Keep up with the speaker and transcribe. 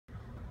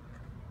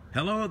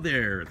Hello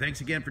there.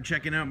 Thanks again for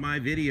checking out my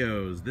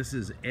videos. This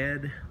is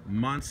Ed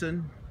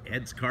Monson,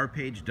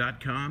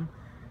 edscarpage.com.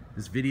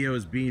 This video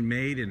is being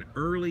made in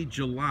early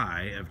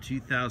July of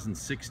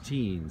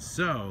 2016.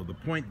 So the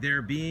point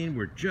there being,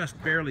 we're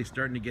just barely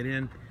starting to get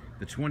in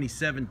the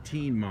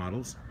 2017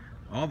 models.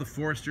 All the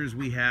Foresters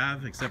we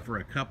have, except for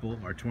a couple,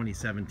 are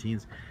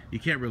 2017s.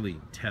 You can't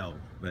really tell,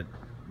 but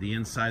the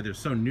inside, they're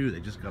so new, they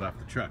just got off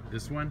the truck.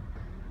 This one,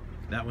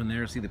 that one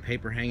there, see the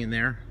paper hanging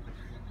there?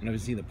 And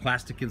obviously the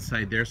plastic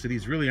inside there, so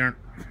these really aren't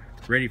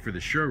ready for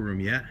the showroom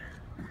yet.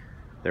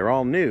 They're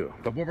all new.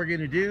 But what we're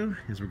going to do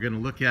is we're going to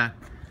look at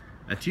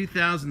a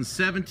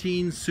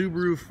 2017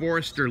 Subaru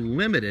Forester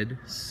Limited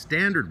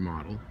standard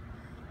model,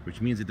 which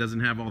means it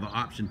doesn't have all the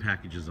option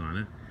packages on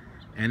it,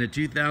 and a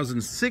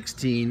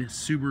 2016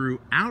 Subaru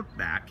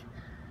Outback,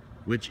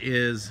 which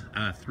is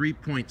a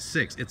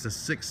 3.6. It's a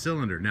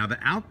 6-cylinder. Now the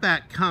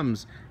Outback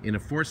comes in a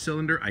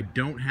 4-cylinder. I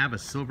don't have a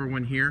silver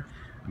one here.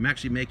 I'm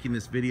actually making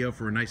this video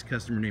for a nice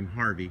customer named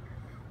Harvey.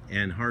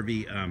 And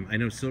Harvey, I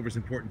know silver's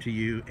important to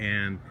you,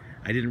 and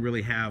I didn't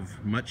really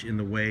have much in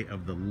the way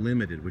of the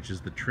Limited, which is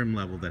the trim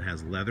level that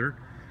has leather.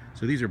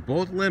 So these are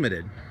both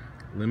limited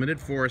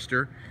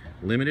Forester,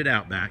 limited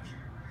Outback,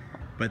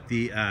 but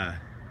the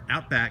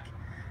Outback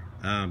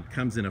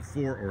comes in a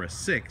 4 or a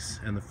 6,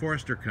 and the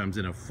Forester comes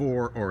in a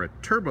 4 or a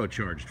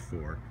turbocharged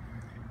 4.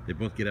 They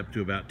both get up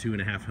to about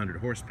 2,500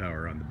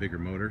 horsepower on the bigger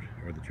motor,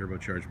 or the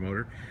turbocharged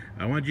motor.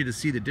 I wanted you to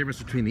see the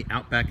difference between the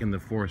Outback and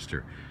the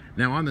Forester.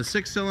 Now on the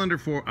 6-cylinder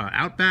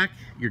Outback,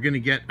 you're going to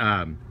get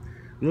a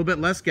little bit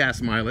less gas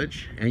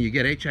mileage, and you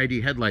get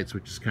HID headlights,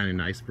 which is kind of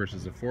nice,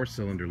 versus a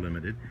 4-cylinder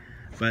Limited.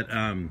 But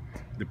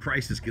the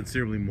price is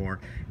considerably more.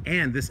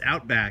 And this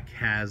Outback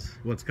has,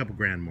 well, it's a couple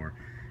grand more.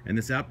 And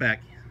this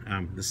Outback,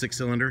 the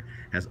 6-cylinder,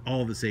 has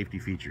all the safety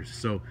features.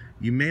 So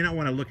you may not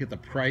want to look at the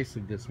price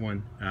of this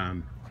one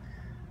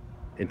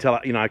until,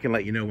 you know, I can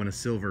let you know when a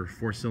silver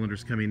 4-cylinder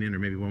is coming in, or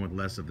maybe one with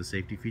less of the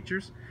safety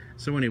features.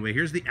 So anyway,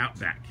 here's the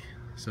Outback.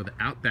 So the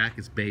Outback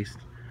is based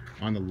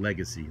on the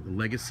Legacy. The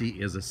Legacy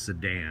is a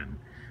sedan.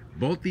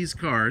 Both these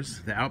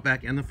cars, the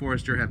Outback and the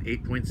Forester, have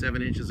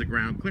 8.7 inches of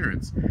ground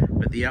clearance,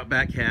 but the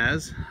Outback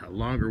has a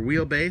longer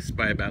wheelbase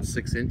by about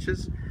 6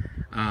 inches.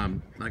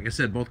 Like I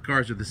said, both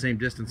cars are the same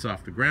distance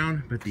off the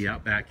ground, but the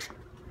Outback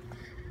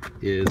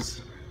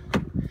has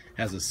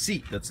a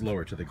seat that's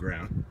lower to the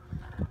ground.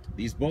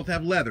 These both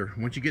have leather.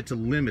 Once you get to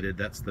Limited,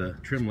 that's the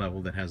trim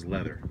level that has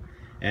leather.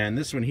 And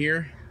this one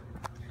here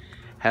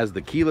has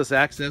the keyless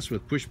access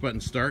with push button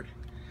start.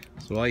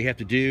 So all you have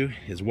to do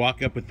is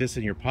walk up with this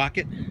in your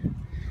pocket,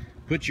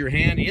 put your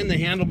hand in the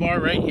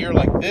handlebar right here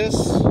like this,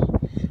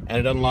 and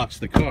it unlocks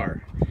the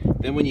car.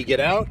 Then when you get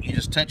out, you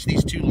just touch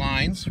these two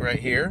lines right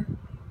here,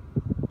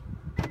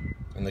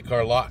 and the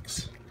car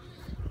locks.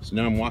 So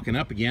now I'm walking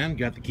up again,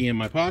 got the key in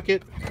my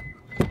pocket,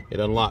 it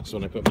unlocks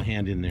when I put my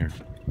hand in there.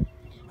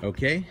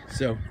 Okay,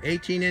 so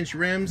 18-inch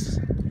rims,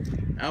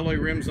 alloy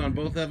rims on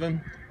both of them.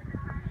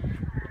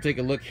 We'll take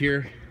a look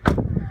here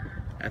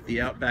at the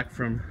Outback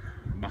from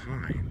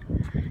behind.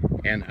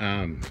 And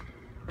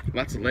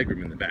lots of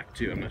legroom in the back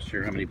too. I'm not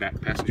sure how many back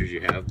passengers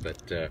you have,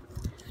 but the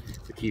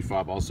key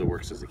fob also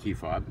works as a key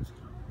fob.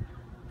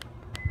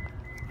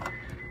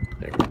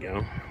 There we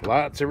go.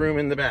 Lots of room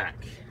in the back.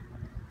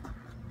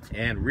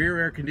 And rear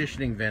air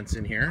conditioning vents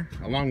in here,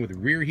 along with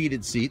rear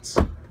heated seats.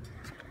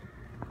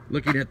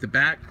 Looking at the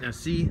back, now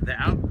see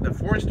the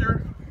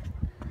Forester.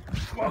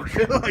 Oh,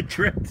 I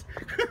tripped.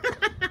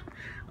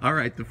 All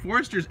right, the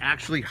Forester's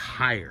actually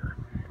higher.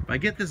 If I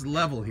get this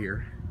level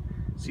here,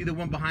 see the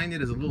one behind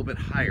it is a little bit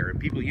higher. And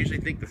people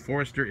usually think the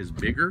Forester is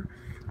bigger,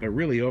 but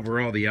really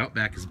overall the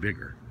Outback is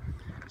bigger.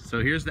 So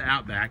here's the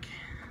Outback.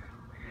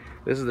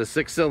 This is the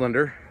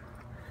 6-cylinder.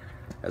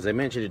 As I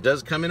mentioned, it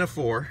does come in a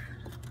 4.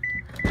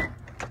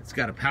 It's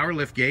got a power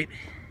lift gate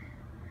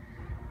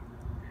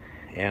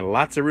and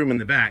lots of room in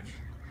the back.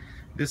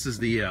 This is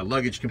the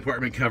luggage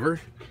compartment cover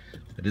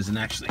that isn't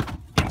actually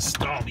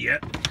installed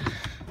yet.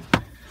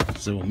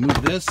 So we'll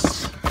move this.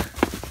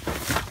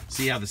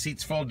 See how the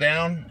seats fold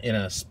down in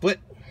a split.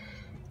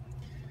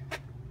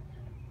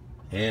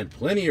 And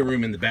plenty of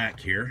room in the back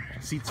here.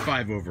 Seats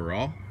 5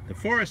 overall. The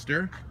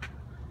Forester,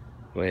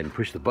 go ahead and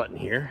push the button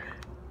here.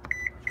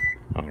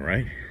 All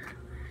right.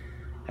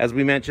 As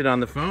we mentioned on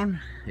the phone,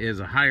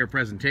 is a higher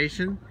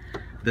presentation.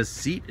 The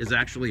seat is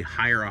actually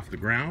higher off the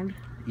ground,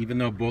 even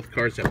though both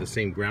cars have the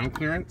same ground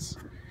clearance.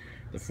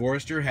 The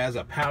Forester has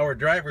a power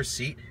driver's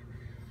seat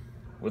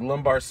with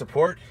lumbar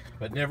support,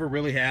 but never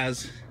really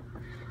has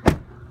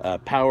a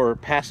power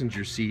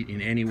passenger seat in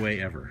any way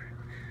ever.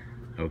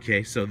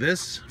 Okay, so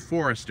this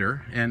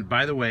Forester, and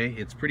by the way,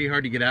 it's pretty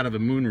hard to get out of a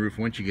moonroof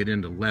once you get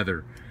into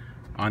leather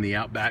on the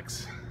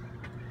Outbacks.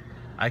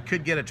 I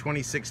could get a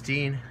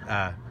 2016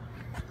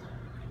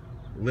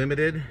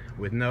 Limited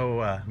with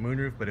no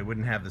moonroof, but it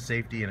wouldn't have the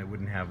safety and it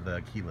wouldn't have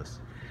the keyless.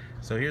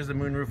 So here's the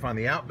moonroof on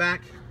the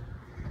Outback.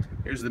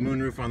 Here's the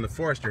moonroof on the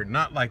Forester.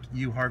 Not like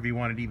you, Harvey,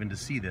 wanted even to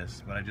see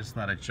this, but I just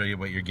thought I'd show you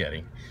what you're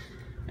getting.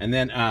 And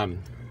then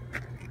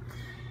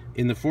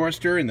in the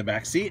Forester, in the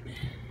back seat,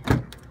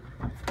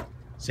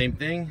 Same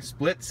thing,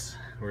 splits.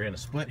 We're in a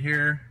split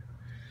here.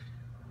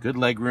 Good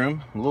leg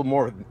room, a little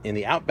more in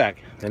the Outback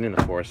than in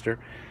the Forester.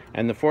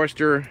 And the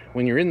Forester,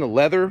 when you're in the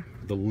leather,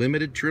 the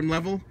limited trim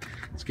level,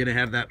 it's gonna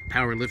have that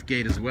power lift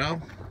gate as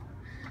well.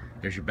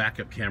 There's your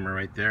backup camera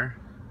right there.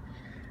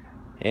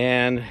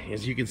 And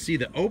as you can see,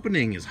 the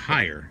opening is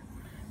higher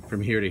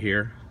from here to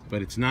here,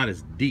 but it's not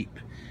as deep.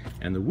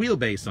 And the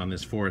wheelbase on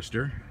this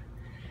Forester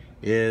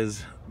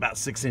is about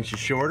 6 inches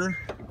shorter.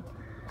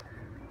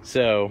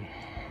 So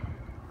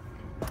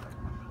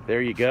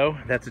there you go.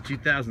 That's a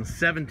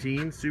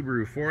 2017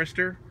 Subaru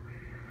Forester.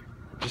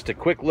 Just a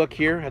quick look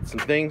here at some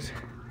things.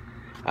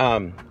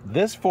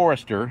 This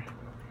Forester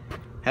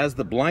has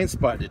the blind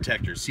spot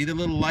detector. See the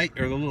little light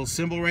or the little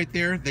symbol right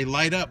there? They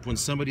light up when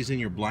somebody's in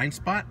your blind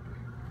spot.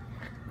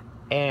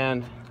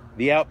 And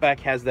the Outback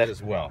has that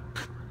as well.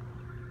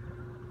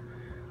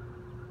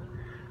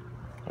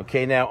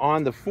 Okay, now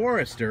on the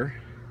Forester,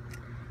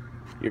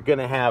 you're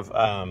gonna have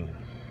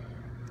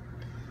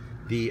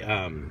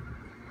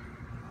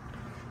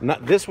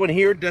this one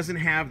here doesn't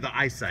have the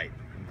eyesight.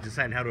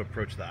 Decide how to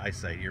approach the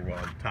eyesight here while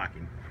I'm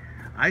talking.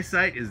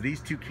 Eyesight is these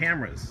two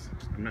cameras.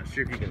 I'm not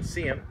sure if you can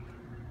see them.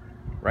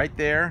 Right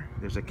there,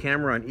 there's a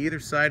camera on either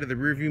side of the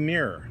rearview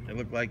mirror. They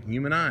look like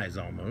human eyes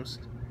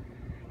almost.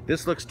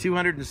 This looks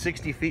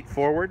 260 feet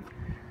forward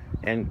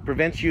and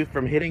prevents you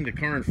from hitting the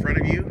car in front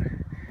of you.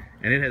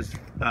 And it has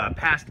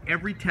passed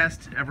every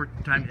test,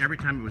 every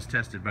time it was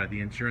tested by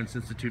the Insurance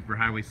Institute for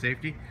Highway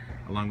Safety,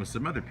 along with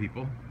some other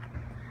people.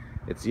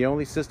 It's the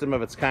only system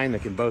of its kind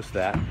that can boast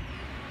that.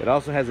 It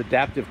also has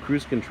adaptive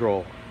cruise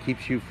control.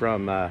 Keeps you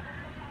from,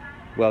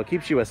 well, it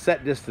keeps you a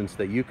set distance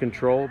that you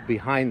control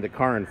behind the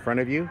car in front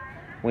of you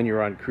when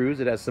you're on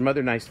cruise. It has some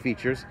other nice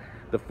features.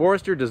 The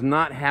Forester does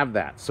not have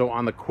that. So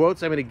on the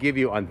quotes I'm going to give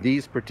you on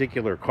these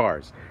particular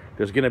cars,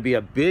 there's going to be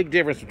a big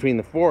difference between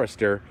the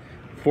Forester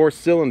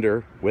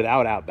 4-cylinder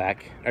without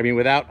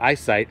without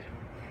eyesight,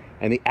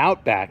 and the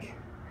Outback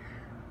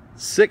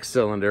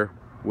 6-cylinder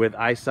with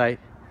eyesight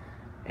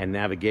and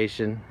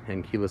navigation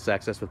and keyless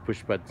access with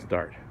push button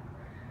start.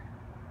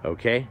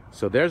 Okay,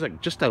 so there's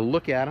just a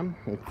look at them.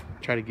 We'll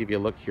try to give you a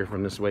look here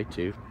from this way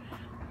too.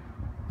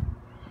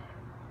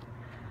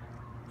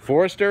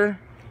 Forester,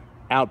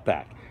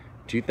 Outback.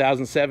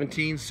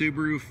 2017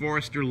 Subaru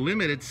Forester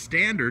Limited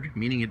Standard,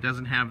 meaning it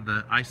doesn't have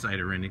the eyesight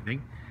or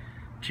anything.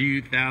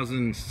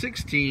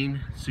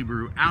 2016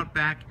 Subaru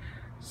Outback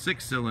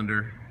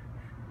 6-cylinder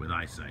with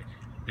eyesight.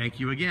 Thank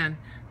you again.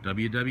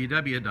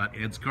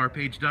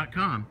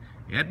 www.edscarpage.com.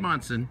 Ed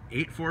Monson,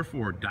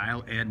 844,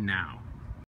 dial Ed now.